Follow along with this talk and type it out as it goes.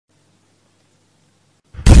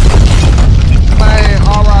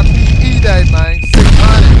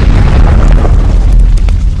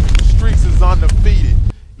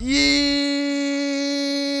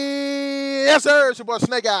Yes, sir. It's your boy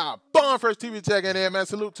Snake Eye. Born First TV checking in, man.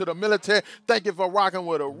 Salute to the military. Thank you for rocking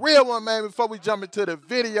with a real one, man. Before we jump into the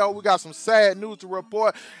video, we got some sad news to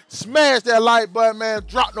report. Smash that like button, man.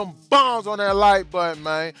 Drop them bombs on that like button,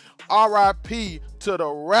 man. R.I.P. to the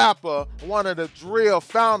rapper, one of the drill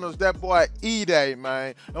founders, that boy Edai,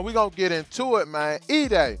 man. And we gonna get into it, man.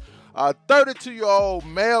 Edai. A 32-year-old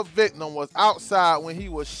male victim was outside when he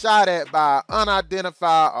was shot at by an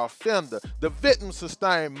unidentified offender. The victim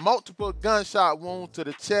sustained multiple gunshot wounds to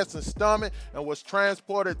the chest and stomach and was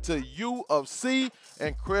transported to U of C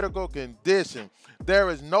in critical condition. There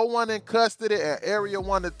is no one in custody and Area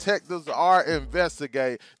 1 detectives are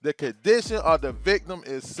investigating. The condition of the victim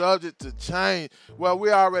is subject to change. Well,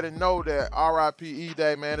 we already know that R.I.P.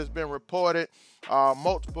 Edai, man, has been reported.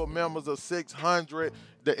 Multiple members of 600,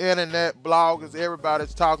 the internet, bloggers,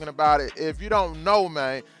 everybody's talking about it. If you don't know,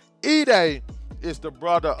 man, Edai is the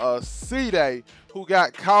brother of C-Day, who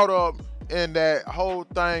got caught up in that whole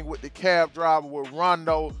thing with the cab driver with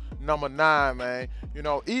Rondo number 9, man. You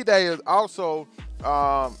know, Edai is also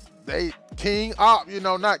King Op, you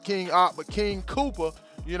know, not King Op, but King Cooper,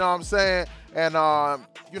 you know what I'm saying? And,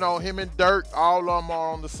 you know, him and Dirt, all of them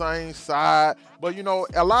are on the same side. But, you know,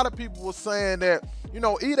 a lot of people were saying that, you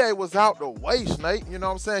know, Edai was out the way, Snake. You know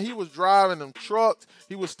what I'm saying? He was driving them trucks.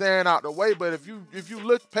 He was staying out the way. But if you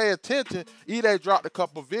look, pay attention, Edai dropped a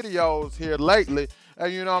couple videos here lately.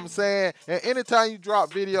 And you know what I'm saying? And anytime you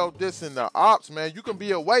drop video dissing the ops, man, you can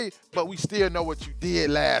be away, but we still know what you did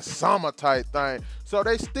last summer type thing. So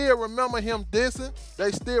they still remember him dissing.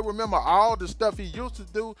 They still remember all the stuff he used to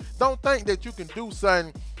do. Don't think that you can do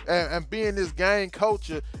something and be in this gang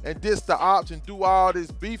culture and diss the ops and do all this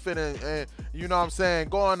beefing and you know what I'm saying,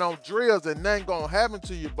 going on drills and nothing gonna happen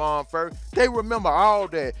to you, Bomb First. They remember all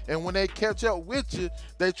that. And when they catch up with you,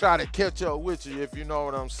 they try to catch up with you, if you know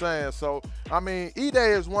what I'm saying. So, I mean,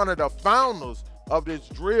 Edai is one of the founders of this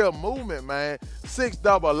drill movement, man.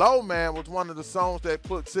 600, man, was one of the songs that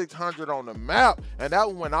put 600 on the map, and that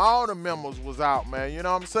was when all the members was out, man. You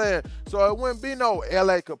know what I'm saying? So it wouldn't be no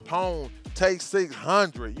L.A. Capone, Take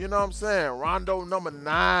 600, you know what I'm saying? Rondo number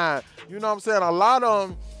 9, you know what I'm saying? A lot of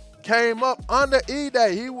them came up under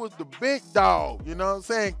Edai. He was the big dog, you know what I'm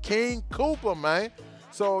saying? King Cooper, man.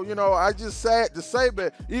 So, you know, I just sad to say,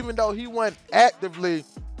 but even though he wasn't actively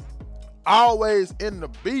always in the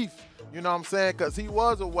beef, you know what I'm saying? Because he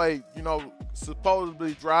was away, you know,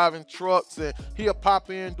 supposedly driving trucks, and he'll pop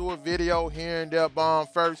in, do a video here and there, Bomb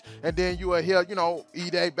First, and then you will hear, you know,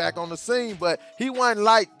 Edai back on the scene. But he wasn't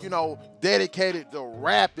like, you know, dedicated to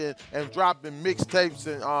rapping and dropping mixtapes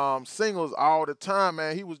and singles all the time,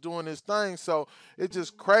 man. He was doing his thing. So it's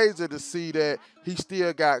just crazy to see that he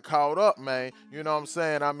still got caught up, man. You know what I'm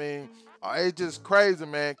saying? I mean, it's just crazy,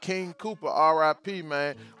 man. King Cooper, R.I.P.,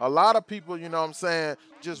 man. A lot of people, you know what I'm saying,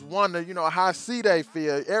 just wonder, you know, how C-Day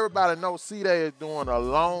feel. Everybody knows C-Day is doing a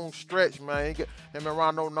long stretch, man. Him and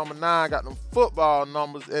Rondo number 9 got them football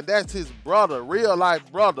numbers, and that's his brother, real life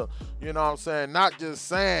brother. You know what I'm saying? Not just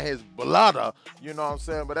saying his brother, you know what I'm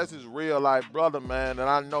saying, but that's his real life brother, man. And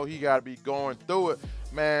I know he got to be going through it.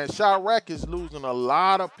 Man, Chirac is losing a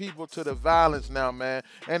lot of people to the violence now, man.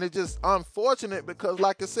 And it's just unfortunate because,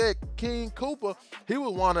 like I said, King Cooper, he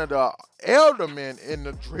was one of the elder men in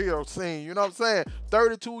the drill scene. You know what I'm saying?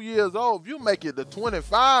 32 years old. If you make it to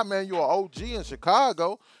 25, man, you're an OG in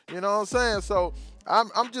Chicago. You know what I'm saying? So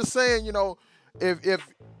I'm just saying, you know, if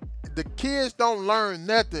the kids don't learn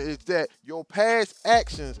nothing, it's that your past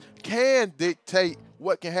actions can dictate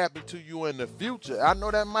what can happen to you in the future. I know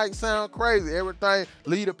that might sound crazy. Everything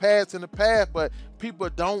lead the past in the past, but people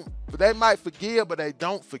don't, they might forgive, but they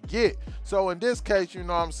don't forget. So in this case, you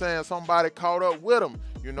know what I'm saying, somebody caught up with him.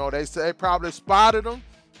 You know, they say probably spotted him.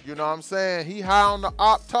 You know what I'm saying? He high on the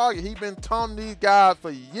op target. He been taunting these guys for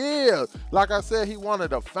years. Like I said, he one of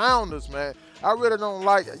the founders, man. I really don't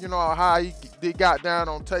like, you know, how he got down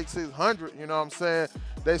on Take 600. You know what I'm saying?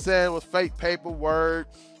 They said it was fake paperwork,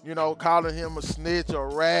 you know, calling him a snitch or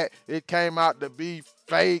rat. It came out to be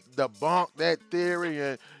fake, debunk that theory,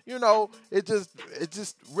 and you know, it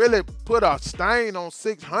just really put a stain on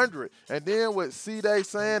 600. And then with C-Day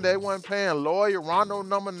saying they wasn't paying lawyer, Rondo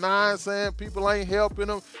number 9 saying people ain't helping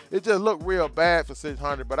them, it just looked real bad for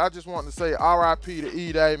 600. But I just want to say R.I.P. to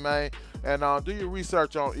Edai, man. And do your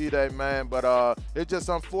research on Edai, man. But it's just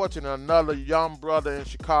unfortunate another young brother in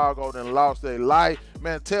Chicago that lost their life.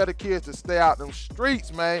 Man, tell the kids to stay out them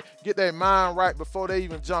streets, man. Get their mind right before they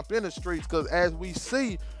even jump in the streets. Because as we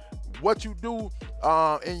see, what you do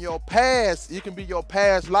in your past, it can be your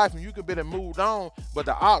past life and you could be moved on, but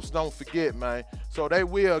the ops don't forget, man. So they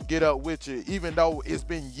will get up with you, even though it's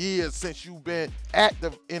been years since you've been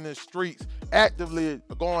active in the streets, actively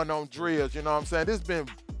going on drills, you know what I'm saying? This been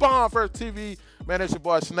Bomb First TV, man. It's your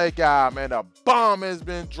boy Snake Eye, man. The bomb has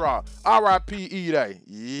been dropped. R.I.P. Edai.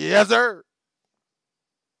 Yes, sir.